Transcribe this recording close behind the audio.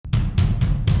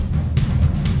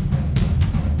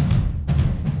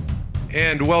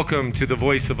And welcome to The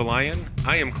Voice of a Lion.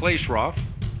 I am Clay Schroff.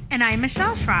 And I'm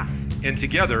Michelle Schroff. And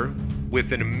together,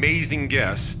 with an amazing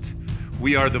guest,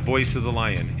 we are The Voice of the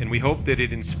Lion. And we hope that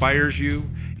it inspires you,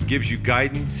 gives you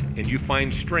guidance, and you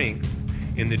find strength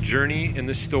in the journey and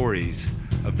the stories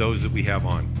of those that we have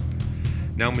on.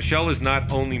 Now, Michelle is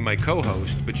not only my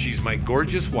co-host, but she's my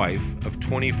gorgeous wife of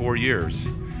 24 years.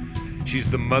 She's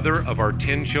the mother of our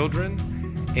 10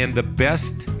 children and the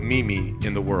best Mimi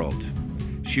in the world.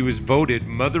 She was voted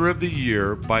Mother of the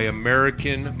Year by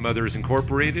American Mothers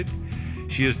Incorporated.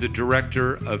 She is the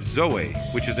director of Zoe,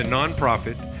 which is a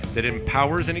nonprofit that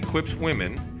empowers and equips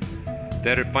women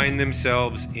that find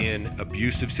themselves in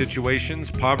abusive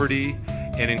situations, poverty,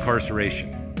 and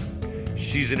incarceration.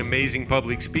 She's an amazing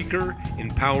public speaker,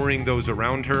 empowering those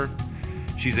around her.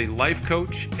 She's a life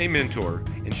coach, a mentor,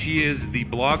 and she is the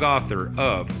blog author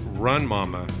of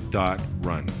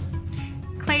RunMama.Run.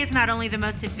 Clay is not only the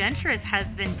most adventurous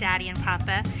husband, daddy, and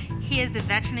papa, he is a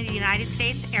veteran of the United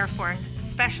States Air Force,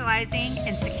 specializing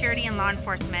in security and law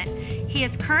enforcement. He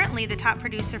is currently the top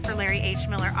producer for Larry H.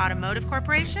 Miller Automotive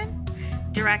Corporation,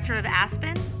 director of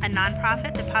Aspen, a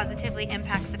nonprofit that positively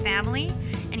impacts the family,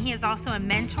 and he is also a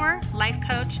mentor, life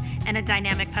coach, and a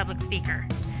dynamic public speaker.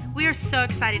 We are so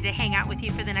excited to hang out with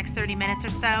you for the next 30 minutes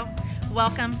or so.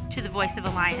 Welcome to The Voice of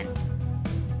a Lion.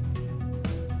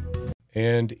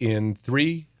 And in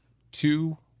 3,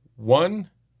 2, 1.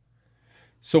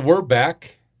 So we're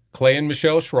back, Clay and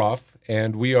Michelle Schroff,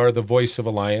 and we are The Voice of a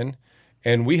Lion.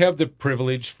 And we have the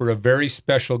privilege for a very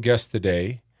special guest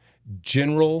today,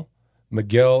 General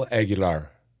Miguel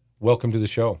Aguilar. Welcome to the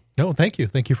show. No, thank you.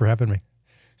 Thank you for having me.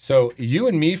 So you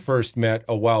and me first met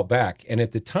a while back, and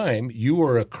at the time you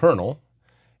were a colonel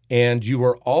and you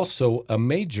were also a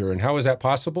major. And how is that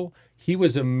possible? He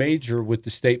was a major with the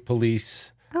state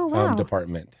police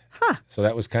department. Huh. So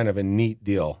that was kind of a neat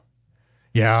deal.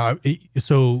 Yeah.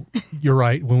 So you're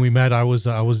right. When we met, I was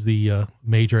the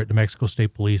major at New Mexico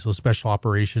State Police, so special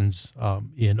operations,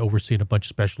 in overseeing a bunch of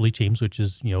specialty teams, which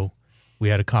is, we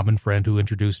had a common friend who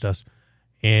introduced us,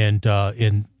 and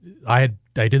I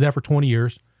did that for 20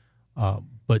 years.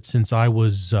 But since I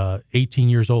was 18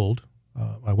 years old,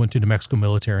 I went to New Mexico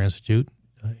Military Institute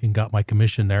and got my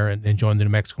commission there and joined the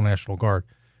New Mexico National Guard.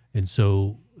 And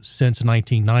so since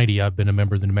 1990, I've been a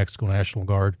member of the New Mexico National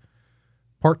Guard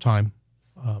part-time.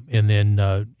 And then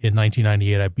in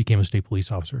 1998, I became a state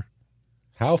police officer.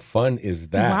 How fun is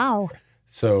that? Wow.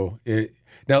 So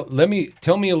now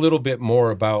tell me a little bit more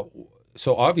about,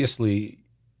 so obviously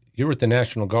you were with the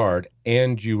National Guard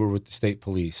and you were with the state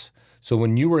police. So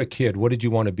when you were a kid, what did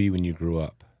you want to be when you grew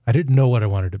up? I didn't know what I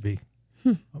wanted to be.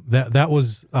 That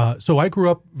was so I grew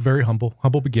up very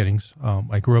humble beginnings.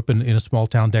 I grew up in a small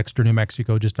town, Dexter, New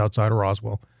Mexico, just outside of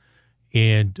Roswell.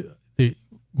 And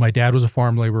my dad was a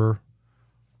farm laborer.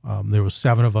 There was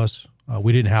 7 of us.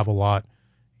 We didn't have a lot.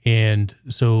 And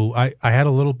so I had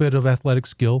a little bit of athletic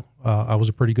skill. I was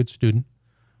a pretty good student.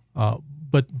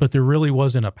 But there really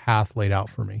wasn't a path laid out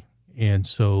for me. And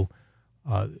so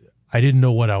I didn't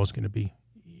know what I was going to be.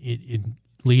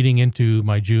 Leading into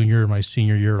my junior and my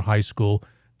senior year of high school,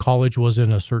 college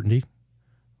wasn't a certainty.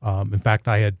 In fact,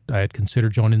 I had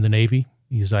considered joining the Navy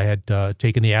because I had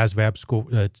taken the ASVAB school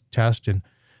test, and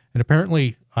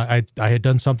apparently I had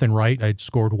done something right. I'd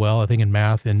scored well, I think, in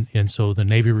math, and so the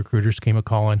Navy recruiters came a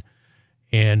calling,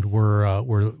 and were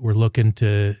looking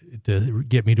to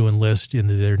get me to enlist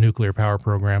into their nuclear power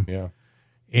program. Yeah,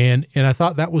 and I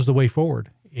thought that was the way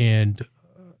forward. And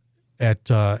at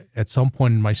some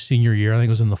point in my senior year, I think it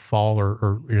was in the fall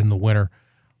or in the winter,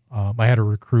 I had a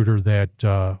recruiter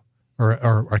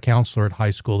or a counselor at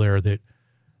high school there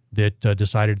that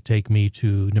decided to take me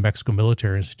to New Mexico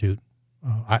Military Institute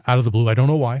out of the blue. I don't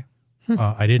know why.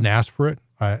 I didn't ask for it.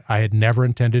 I had never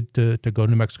intended to go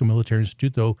to New Mexico Military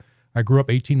Institute, though I grew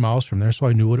up 18 miles from there, so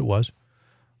I knew what it was.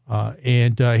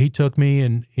 And he took me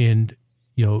and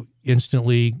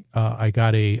instantly, I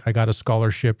got a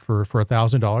scholarship for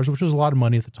 $1,000, which was a lot of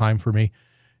money at the time for me.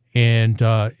 And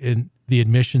the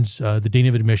admissions, the dean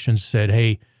of admissions said,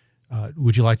 "Hey,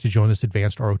 would you like to join this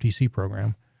advanced ROTC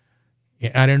program?"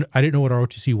 I didn't know what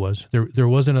ROTC was. There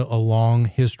wasn't a long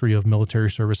history of military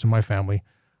service in my family.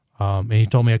 And he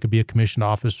told me I could be a commissioned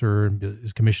officer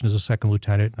and commissioned as a second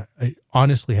lieutenant. I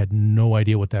honestly had no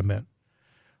idea what that meant.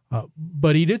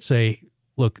 But he did say,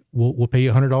 "Look, we'll pay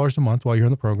you $100 a month while you're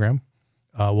in the program.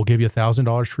 We'll give you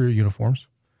 $1,000 for your uniforms."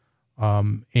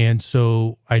 And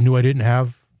so I knew I didn't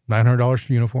have $900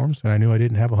 for uniforms, and I knew I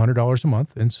didn't have $100 a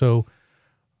month. And so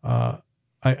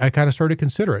I kind of started to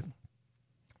consider it.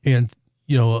 And,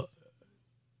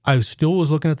 I still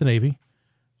was looking at the Navy.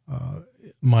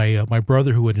 my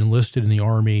brother, who had enlisted in the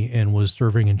Army and was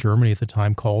serving in Germany at the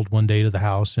time, called one day to the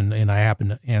house, and I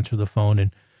happened to answer the phone,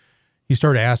 and he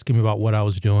started asking me about what I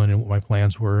was doing and what my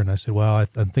plans were. And I said, well, I'm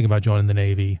thinking about joining the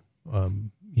Navy.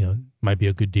 Might be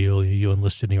a good deal. You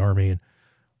enlisted in the Army.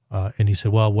 And he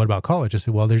said, well, what about college? I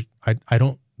said, well, there's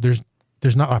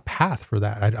not a path for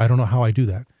that. I don't know how I do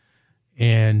that.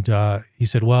 And he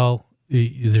said, well,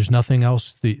 there's nothing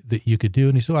else that you could do.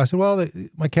 And I said, well,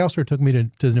 my counselor took me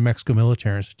to the New Mexico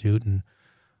Military Institute and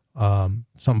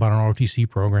something about an ROTC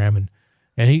program.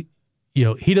 And he,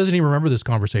 he doesn't even remember this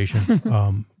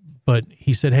conversation. But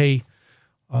he said, hey,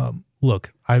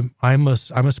 look, I'm a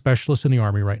specialist in the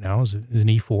Army right now as an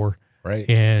E4. Right.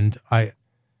 And I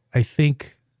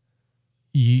think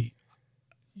you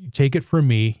take it from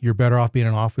me, you're better off being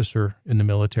an officer in the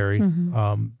military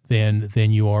than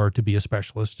you are to be a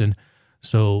specialist. And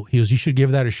so he goes, you should give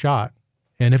that a shot.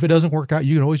 And if it doesn't work out,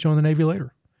 you can always join the Navy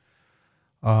later.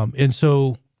 And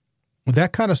so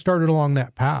that kind of started along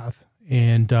that path.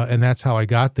 And that's how I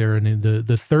got there. And then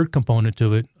the third component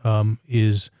to it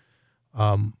is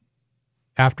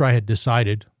after I had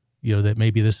decided, that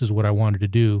maybe this is what I wanted to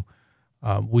do,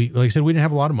 like I said, we didn't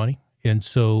have a lot of money. And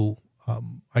so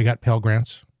I got Pell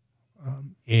Grants,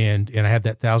 and I had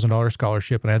that $1,000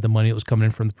 scholarship, and I had the money that was coming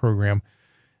in from the program.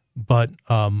 But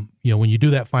when you do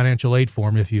that financial aid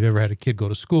form, if you've ever had a kid go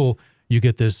to school, you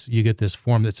get this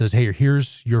form that says, hey,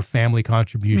 here's your family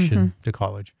contribution to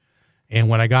college. And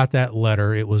when I got that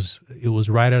letter, it was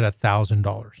right at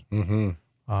 $1,000.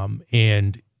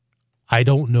 And I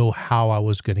don't know how I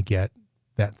was going to get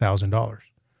that $1,000.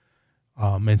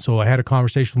 And so I had a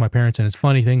conversation with my parents, and it's a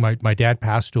funny thing. My dad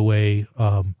passed away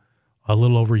a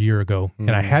little over a year ago,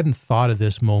 and I hadn't thought of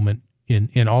this moment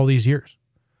in all these years.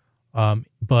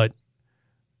 But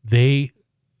they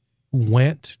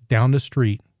went down the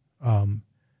street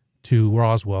to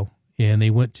Roswell, and they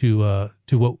went to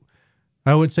what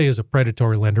I would say is a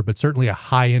predatory lender, but certainly a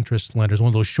high interest lender. It's one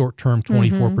of those short-term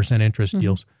 24% interest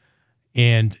deals.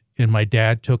 And my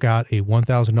dad took out a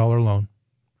 $1,000 loan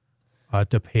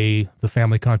to pay the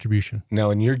family contribution. Now,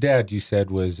 and your dad, you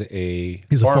said, was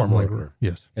he's a farm laborer.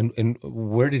 Yes. And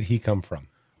where did he come from?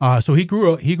 So he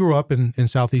grew up in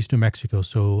southeast New Mexico.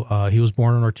 So he was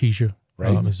born in Artesia.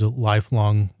 Right. He's a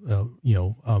lifelong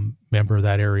member of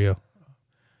that area,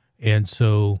 and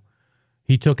so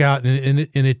he took out and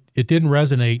it didn't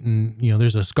resonate. And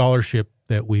there's a scholarship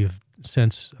that we've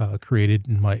since created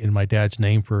in my dad's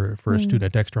name for a student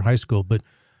at Dexter High School. But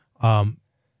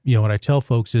what I tell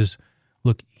folks is,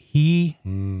 look, he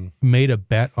made a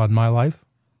bet on my life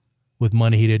with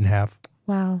money he didn't have.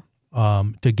 Wow.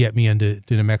 To get me into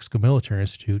New Mexico Military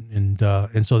Institute, and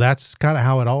so that's kind of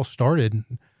how it all started.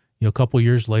 A couple of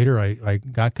years later, I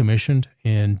got commissioned,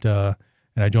 and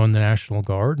I joined the National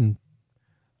Guard, and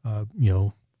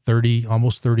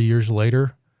almost 30 years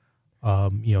later,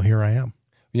 here I am.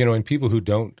 And people who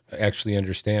don't actually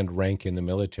understand rank in the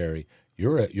military,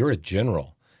 you're a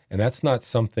general, and that's not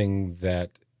something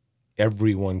that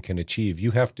everyone can achieve.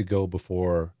 You have to go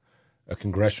before a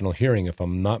congressional hearing, if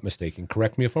I'm not mistaken.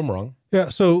 Correct me if I'm wrong. Yeah.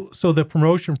 So the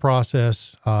promotion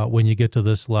process when you get to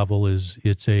this level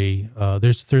it takes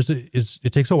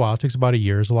a while. It takes about a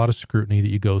year. There's a lot of scrutiny that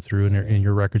you go through, and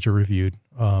your records are reviewed.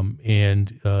 And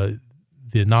the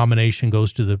nomination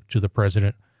goes to the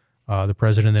president. The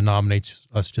president then nominates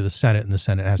us to the Senate, and the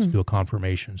Senate has to do a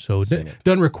confirmation. So it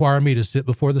doesn't require me to sit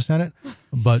before the Senate,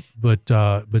 but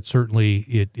certainly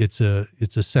it's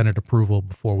a Senate approval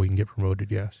before we can get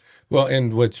promoted. Yes. Well,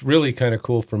 and what's really kind of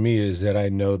cool for me is that I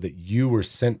know that you were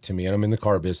sent to me, and I'm in the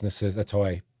car business. So that's how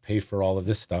I pay for all of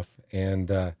this stuff. And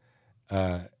the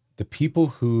people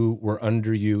who were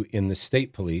under you in the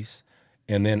state police,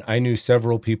 and then I knew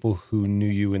several people who knew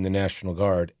you in the National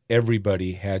Guard.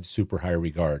 Everybody had super high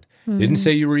regard. Didn't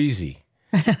say you were easy,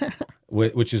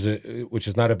 which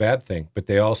is not a bad thing. But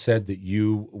they all said that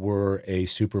you were a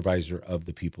supervisor of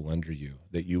the people under you,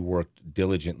 that you worked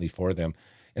diligently for them.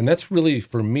 And that's really,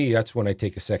 for me, that's when I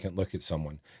take a second look at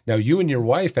someone. Now, you and your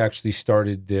wife actually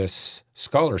started this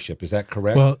scholarship. Is that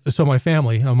correct? Well, so my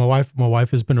family, my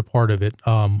wife has been a part of it.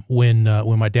 When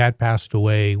my dad passed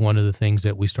away, one of the things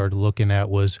that we started looking at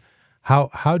was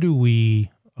how do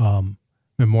we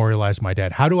memorialize my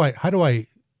dad? How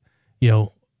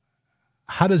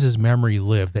does his memory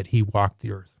live that he walked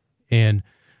the earth? And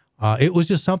it was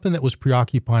just something that was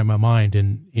preoccupying my mind,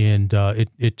 and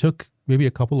it took maybe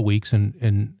a couple of weeks,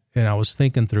 and I was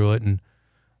thinking through it, and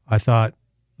I thought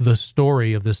the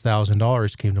story of this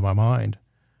 $1,000 came to my mind,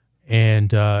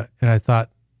 and I thought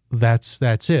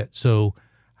that's it. So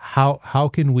how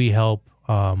can we help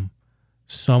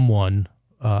someone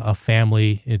a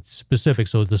family. It's specific.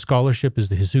 So the scholarship is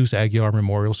the Jesus Aguilar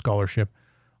Memorial Scholarship.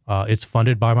 It's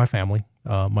funded by my family,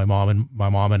 my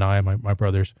mom and I, my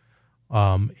brothers,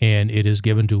 and it is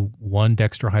given to one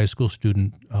Dexter High School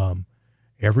student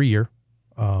every year,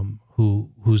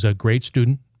 who's a great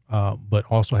student, but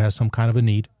also has some kind of a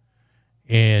need.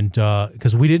 And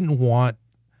because we didn't want,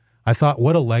 I thought,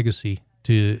 what a legacy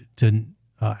to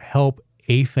help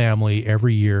a family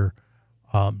every year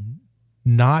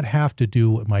not have to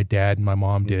do what my dad and my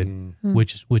mom did,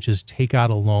 which is take out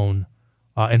a loan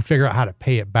and figure out how to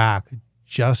pay it back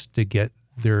just to get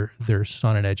their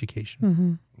son an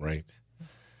education. Right.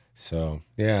 So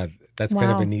yeah, that's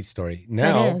kind of a neat story.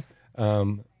 Now,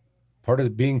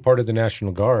 being part of the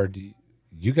National Guard,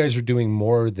 you guys are doing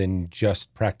more than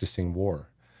just practicing war.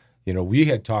 You know, we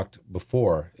had talked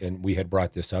before, and we had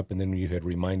brought this up, and then you had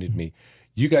reminded me.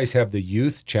 You guys have the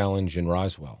Youth Challenge in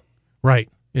Roswell, right?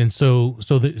 And so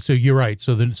you're right.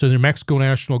 So the New Mexico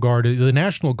National Guard, the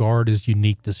National Guard is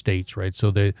unique to states, right?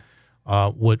 So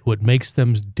what makes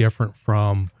them different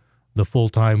from the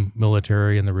full-time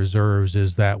military and the reserves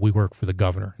is that we work for the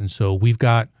governor. And so we've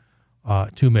got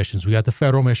two missions. We got the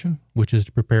federal mission, which is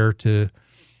to prepare to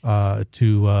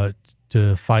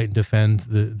fight and defend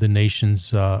the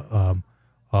nation's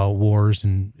wars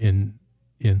and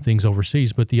in things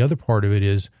overseas. But the other part of it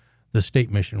is the state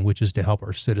mission, which is to help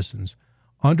our citizens.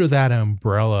 Under that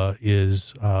umbrella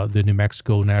is the New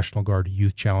Mexico National Guard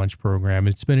Youth Challenge Program.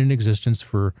 It's been in existence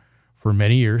for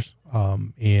many years,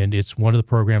 and it's one of the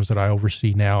programs that I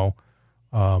oversee now,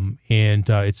 and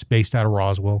it's based out of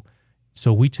Roswell.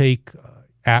 So we take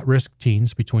at-risk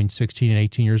teens between 16 and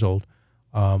 18 years old.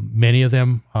 Many of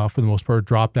them, for the most part,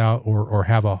 dropped out or are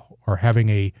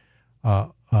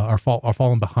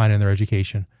falling behind in their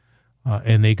education,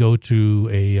 and they go to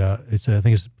I think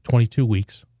it's 22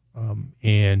 weeks.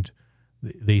 And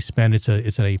they spend, it's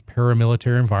a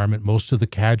paramilitary environment. Most of the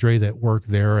cadre that work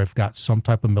there have got some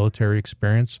type of military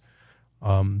experience.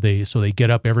 They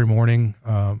get up every morning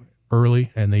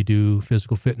early and they do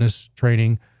physical fitness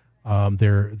training.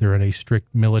 They're in a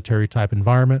strict military type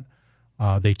environment.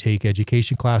 They take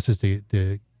education classes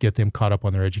to get them caught up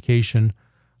on their education.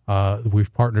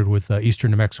 We've partnered with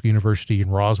Eastern New Mexico University in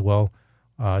Roswell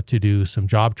to do some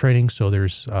job training. So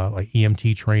there's like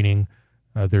EMT training.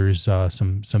 There's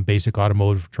some basic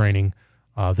automotive training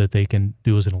that they can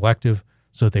do as an elective,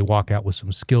 so that they walk out with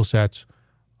some skill sets,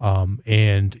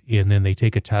 and then they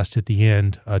take a test at the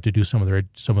end to do some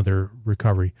of their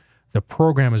recovery. The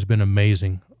program has been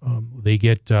amazing. They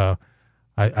get,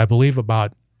 I believe,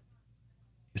 about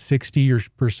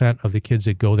 60% of the kids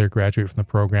that go there graduate from the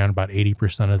program. About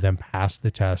 80% of them pass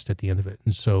the test at the end of it,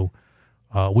 and so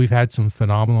we've had some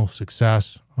phenomenal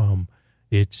success.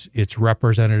 It's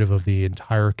representative of the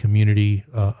entire community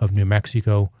of New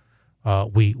Mexico.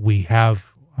 We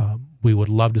would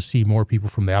love to see more people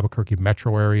from the Albuquerque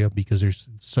metro area because there's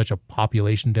such a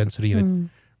population density, and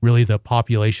really the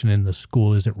population in the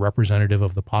school isn't representative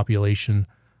of the population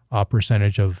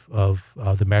percentage of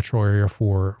the metro area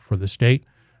for the state.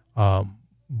 How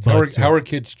are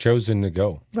kids chosen to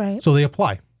go? Right. So they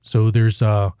apply. So there's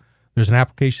an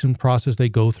application process they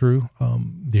go through.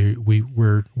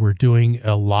 We're doing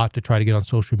a lot to try to get on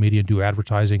social media and do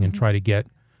advertising and try to get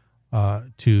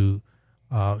to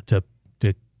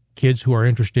kids who are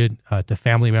interested, to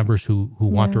family members who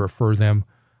want to refer them,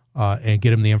 and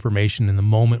get them the information in the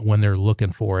moment when they're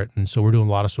looking for it. And so we're doing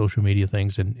a lot of social media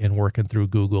things and working through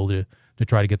Google to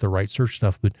try to get the right search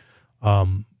stuff. But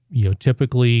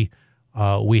typically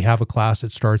we have a class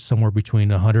that starts somewhere between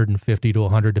 150 to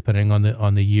 100, depending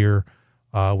on the year.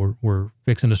 We're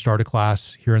fixing to start a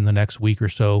class here in the next week or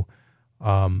so,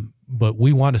 but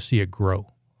we want to see it grow.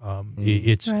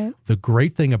 It's right. The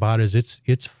great thing about it is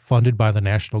it's funded by the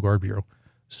National Guard Bureau.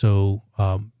 So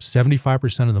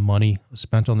 75% of the money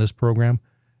spent on this program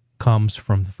comes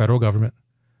from the federal government.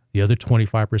 The other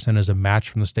 25% is a match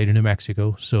from the state of New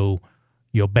Mexico. So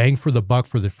bang for the buck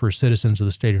for citizens of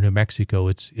the state of New Mexico.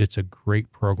 It's a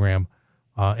great program,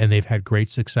 and they've had great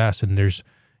success. And there's,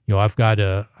 I've got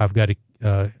a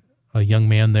young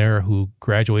man there who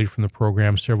graduated from the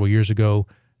program several years ago,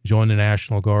 joined the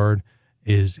National Guard,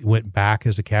 went back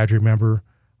as a cadre member,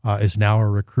 is now a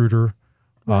recruiter.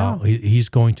 Wow. He's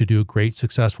going to do great,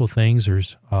 successful things.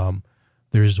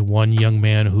 There's one young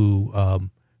man who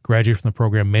graduated from the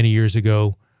program many years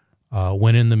ago,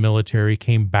 went in the military,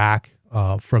 came back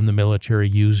from the military,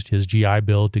 used his GI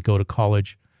Bill to go to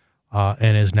college,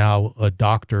 and is now a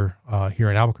doctor here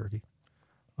in Albuquerque.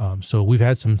 So we've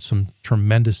had some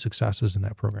tremendous successes in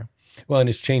that program. Well, and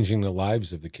it's changing the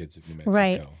lives of the kids of New Mexico.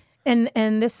 Right.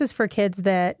 And this is for kids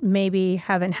that maybe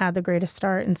haven't had the greatest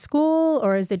start in school,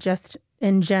 or is it just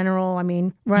in general? I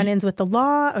mean, run-ins with the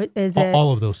law? Or is it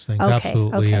all of those things? Okay,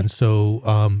 Absolutely. okay. And so,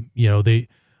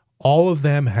 all of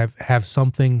them have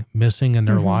something missing in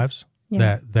their lives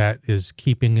that is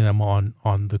keeping them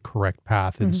on the correct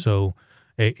path. And so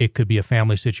it could be a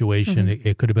family situation.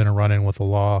 It could have been a run-in with the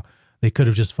law. They could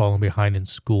have just fallen behind in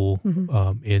school.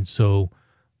 And so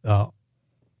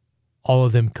all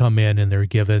of them come in and they're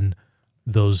given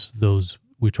those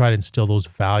we try to instill those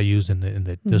values and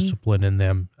the discipline in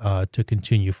them to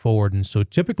continue forward. And so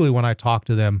typically when I talk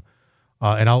to them,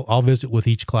 and I'll visit with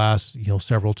each class,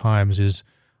 several times, is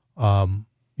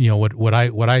what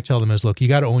I tell them is, look, you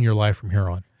got to own your life from here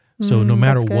on. So no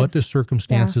matter what the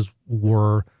circumstances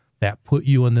were that put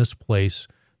you in this place,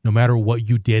 no matter what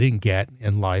you didn't get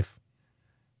in life,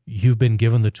 you've been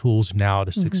given the tools now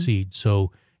to succeed.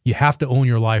 So you have to own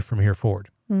your life from here forward.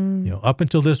 Up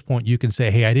until this point, you can say,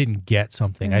 hey, I didn't get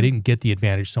something. I didn't get the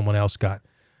advantage someone else got.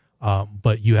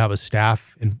 But you have a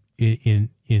staff in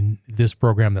this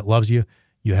program that loves you.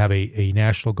 You have a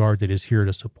National Guard that is here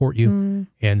to support you.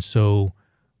 And so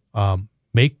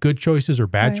make good choices or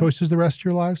bad choices the rest of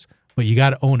your lives, but you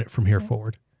got to own it from here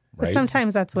forward. But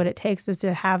sometimes that's what it takes, is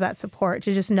to have that support,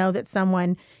 to just know that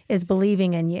someone is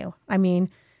believing in you. I mean,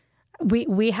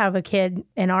 we have a kid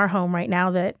in our home right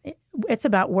now that it's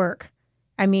about work.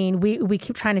 I mean, we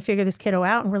keep trying to figure this kiddo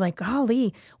out, and we're like,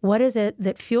 golly, what is it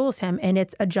that fuels him? And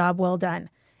it's a job well done.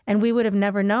 And we would have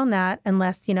never known that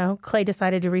unless, Clay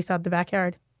decided to resod the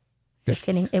backyard. Just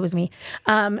kidding. It was me.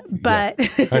 But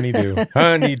honeydew.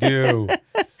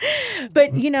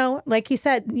 But, like you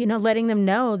said, letting them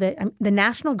know that the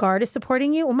National Guard is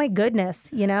supporting you. Oh my goodness,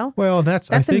 Well,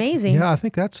 that's amazing. Yeah, I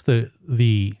think that's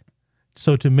the.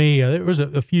 So to me, there was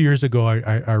a few years ago,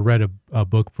 I read a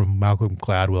book from Malcolm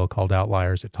Gladwell called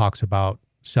Outliers. It talks about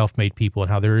self-made people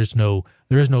and how there is no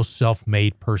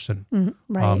self-made person.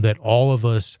 That all of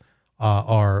us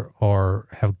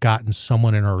have gotten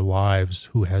someone in our lives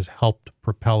who has helped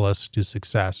propel us to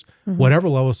success, whatever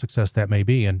level of success that may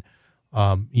be. And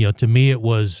to me, it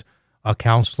was a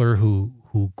counselor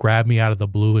who grabbed me out of the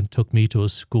blue and took me to a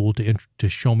school to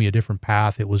show me a different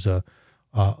path. It was a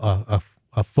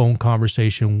phone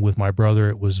conversation with my brother.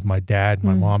 It was my dad,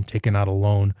 my mom taking out a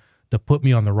loan to put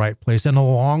me on the right place. And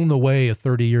along the way of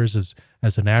 30 years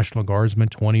as a National Guardsman,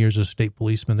 20 years as a state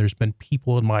policeman, there's been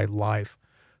people in my life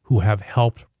who have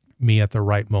helped me at the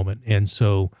right moment. And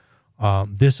so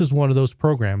this is one of those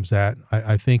programs that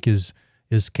I think is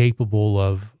capable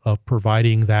of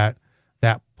providing that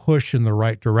push in the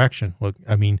right direction. Look,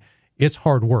 I mean, it's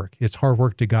hard work. It's hard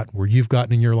work to get where you've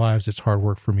gotten in your lives. It's hard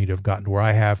work for me to have gotten to where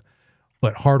I have.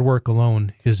 But hard work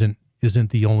alone isn't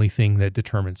the only thing that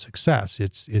determines success.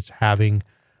 It's having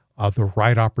the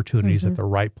right opportunities at the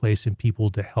right place and people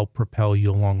to help propel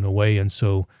you along the way. And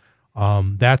so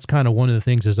that's kind of one of the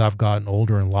things as I've gotten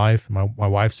older in life. My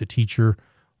wife's a teacher.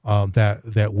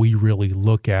 That we really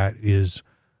look at is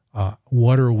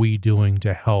what are we doing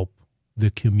to help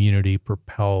the community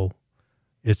propel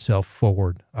itself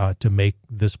forward to make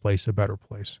this place a better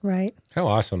place. Right. How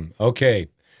awesome. Okay.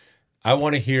 I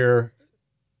want to hear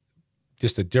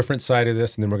just a different side of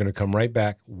this, and then we're going to come right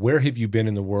back. Where have you been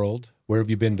in the world? Where have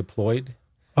you been deployed?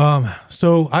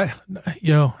 So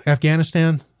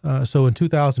Afghanistan. So in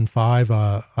 2005,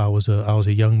 I was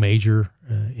a young major,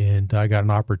 and I got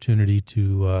an opportunity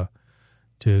to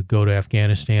go to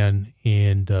Afghanistan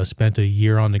and spent a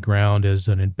year on the ground as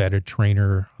an embedded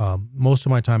trainer. Most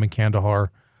of my time in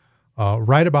Kandahar,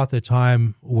 right about the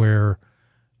time where,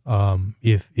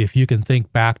 if you can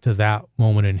think back to that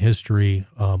moment in history,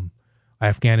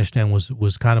 Afghanistan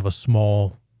was kind of a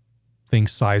small thing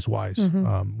size-wise.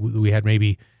 We had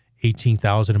maybe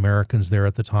 18,000 Americans there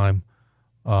at the time.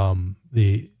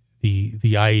 The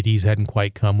IEDs hadn't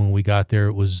quite come when we got there.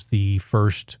 It was the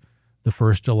first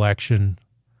election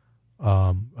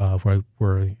where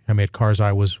Hamid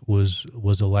Karzai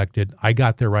was elected. I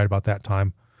got there right about that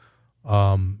time,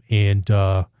 and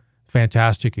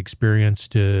fantastic experience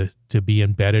to be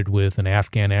embedded with an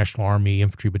Afghan National Army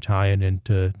infantry battalion and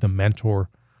to mentor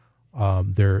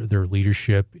their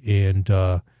leadership. And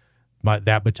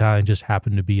that battalion just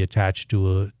happened to be attached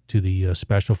to the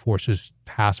Special Forces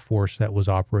task force that was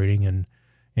operating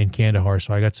in Kandahar.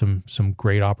 So I got some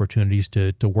great opportunities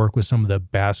to work with some of the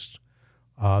best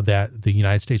that the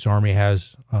United States Army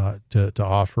has to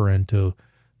offer, and to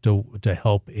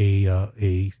help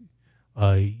a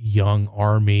young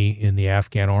army in the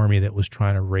Afghan army that was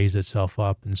trying to raise itself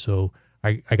up. And so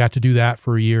I got to do that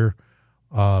for a year.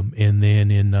 And then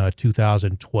in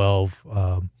 2012,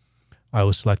 I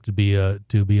was selected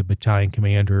to be a battalion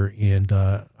commander, and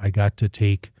I got to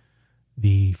take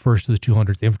the 1st of the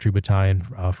 200th Infantry Battalion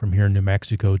from here in New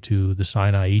Mexico to the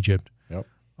Sinai, Egypt,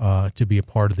 to be a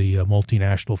part of the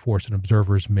Multinational Force and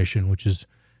Observers mission, which is,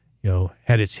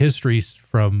 had its history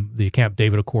from the Camp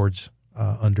David Accords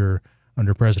under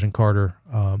President Carter,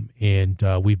 and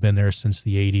we've been there since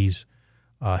the 80s,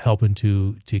 helping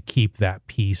to keep that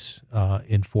peace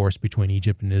enforced between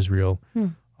Egypt and Israel.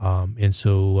 And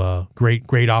so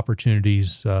great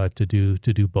opportunities to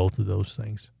do both of those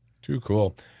things. Too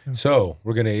cool. So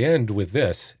we're going to end with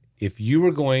this. If you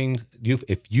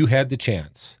had the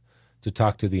chance to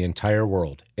talk to the entire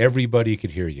world, everybody could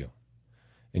hear you,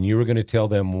 and you were going to tell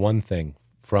them one thing,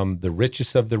 from the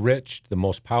richest of the rich, the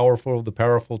most powerful of the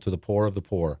powerful, to the poor of the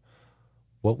poor,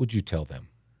 what would you tell them?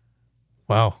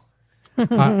 Wow.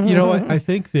 I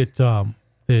think that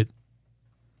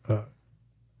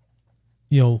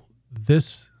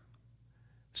this.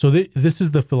 So this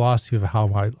is the philosophy of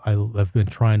how I have been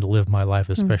trying to live my life,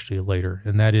 especially later,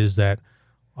 and that is that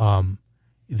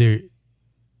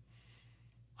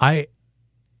I've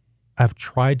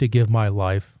tried to give my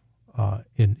life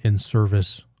in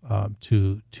service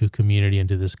to community and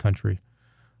to this country.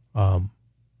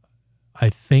 I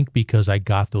think because I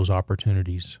got those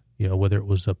opportunities, whether it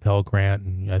was a Pell Grant,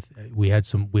 and we had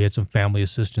some family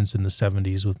assistance in the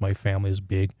 70s with my family is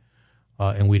big,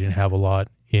 and we didn't have a lot,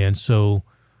 and so.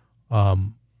 I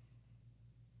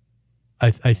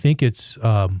think it's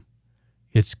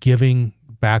giving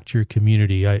back to your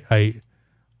community.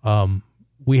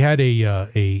 We had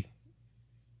a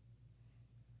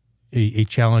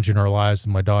challenge in our lives,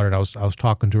 and my daughter, and I was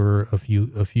talking to her a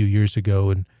few years ago,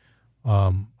 and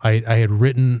I had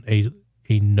written a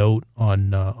note on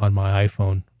my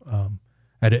iPhone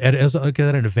at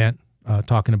an event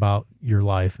talking about your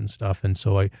life and stuff, and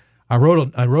so I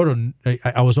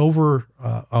was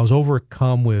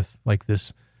overcome with like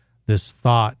this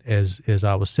thought as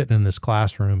I was sitting in this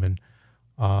classroom, and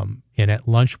at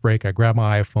lunch break I grabbed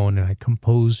my iPhone and I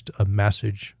composed a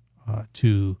message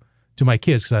to my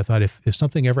kids, because I thought if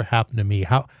something ever happened to me,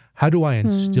 how do I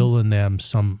instill in them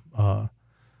some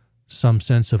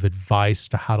sense of advice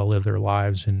to how to live their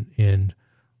lives, and in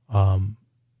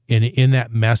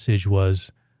that message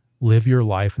was, live your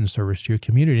life in service to your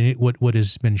community. And what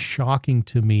has been shocking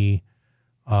to me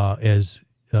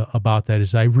about that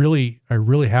is I really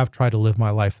have tried to live my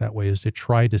life that way, is to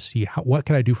try to see what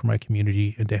can I do for my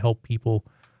community and to help people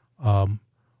along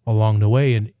the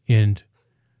way. And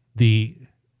the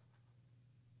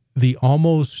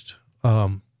almost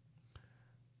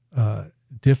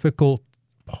difficult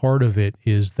part of it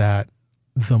is that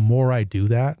the more I do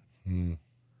that,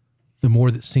 the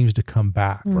more that seems to come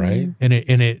back. Right.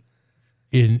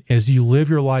 And as you live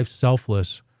your life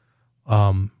selfless,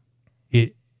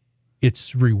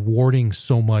 it's rewarding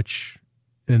so much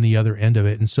in the other end of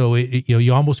it. And so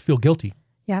you almost feel guilty.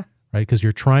 Yeah. Right. Because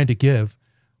you're trying to give,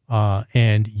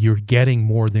 and you're getting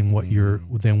more than what you're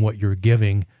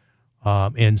giving.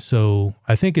 And so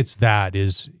I think it's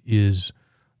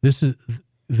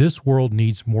this world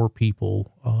needs more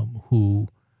people who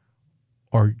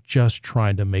are just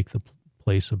trying to make the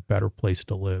place a better place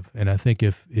to live. And I think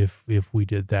if we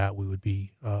did that, we would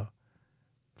be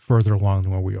further along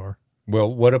than where we are.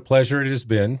 Well, what a pleasure it has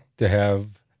been to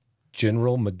have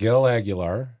General Miguel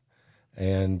Aguilar,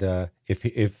 and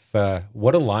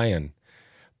what a lion.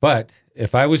 But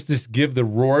if I was to give the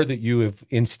roar that you have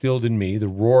instilled in me, the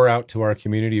roar out to our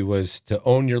community was to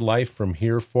own your life from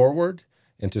here forward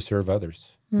and to serve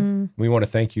others. We want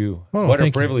to thank you. What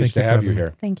a privilege to have you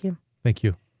here. Thank you. Thank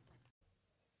you.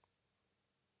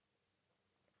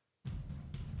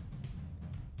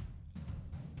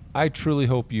 I truly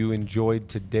hope you enjoyed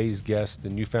today's guest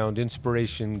and you found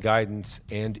inspiration, guidance,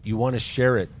 and you want to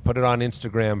share it. Put it on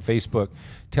Instagram, Facebook.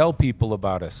 Tell people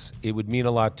about us. It would mean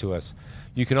a lot to us.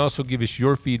 You can also give us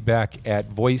your feedback at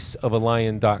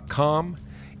voiceofalion.com.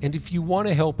 And if you want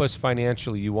to help us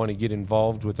financially, you want to get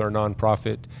involved with our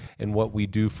nonprofit and what we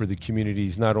do for the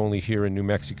communities, not only here in New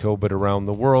Mexico, but around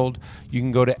the world, you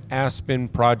can go to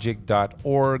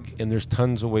aspenproject.org, and there's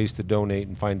tons of ways to donate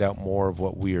and find out more of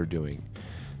what we are doing.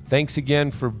 Thanks again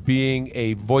for being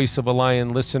a Voice of a Lion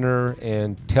listener,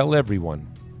 and tell everyone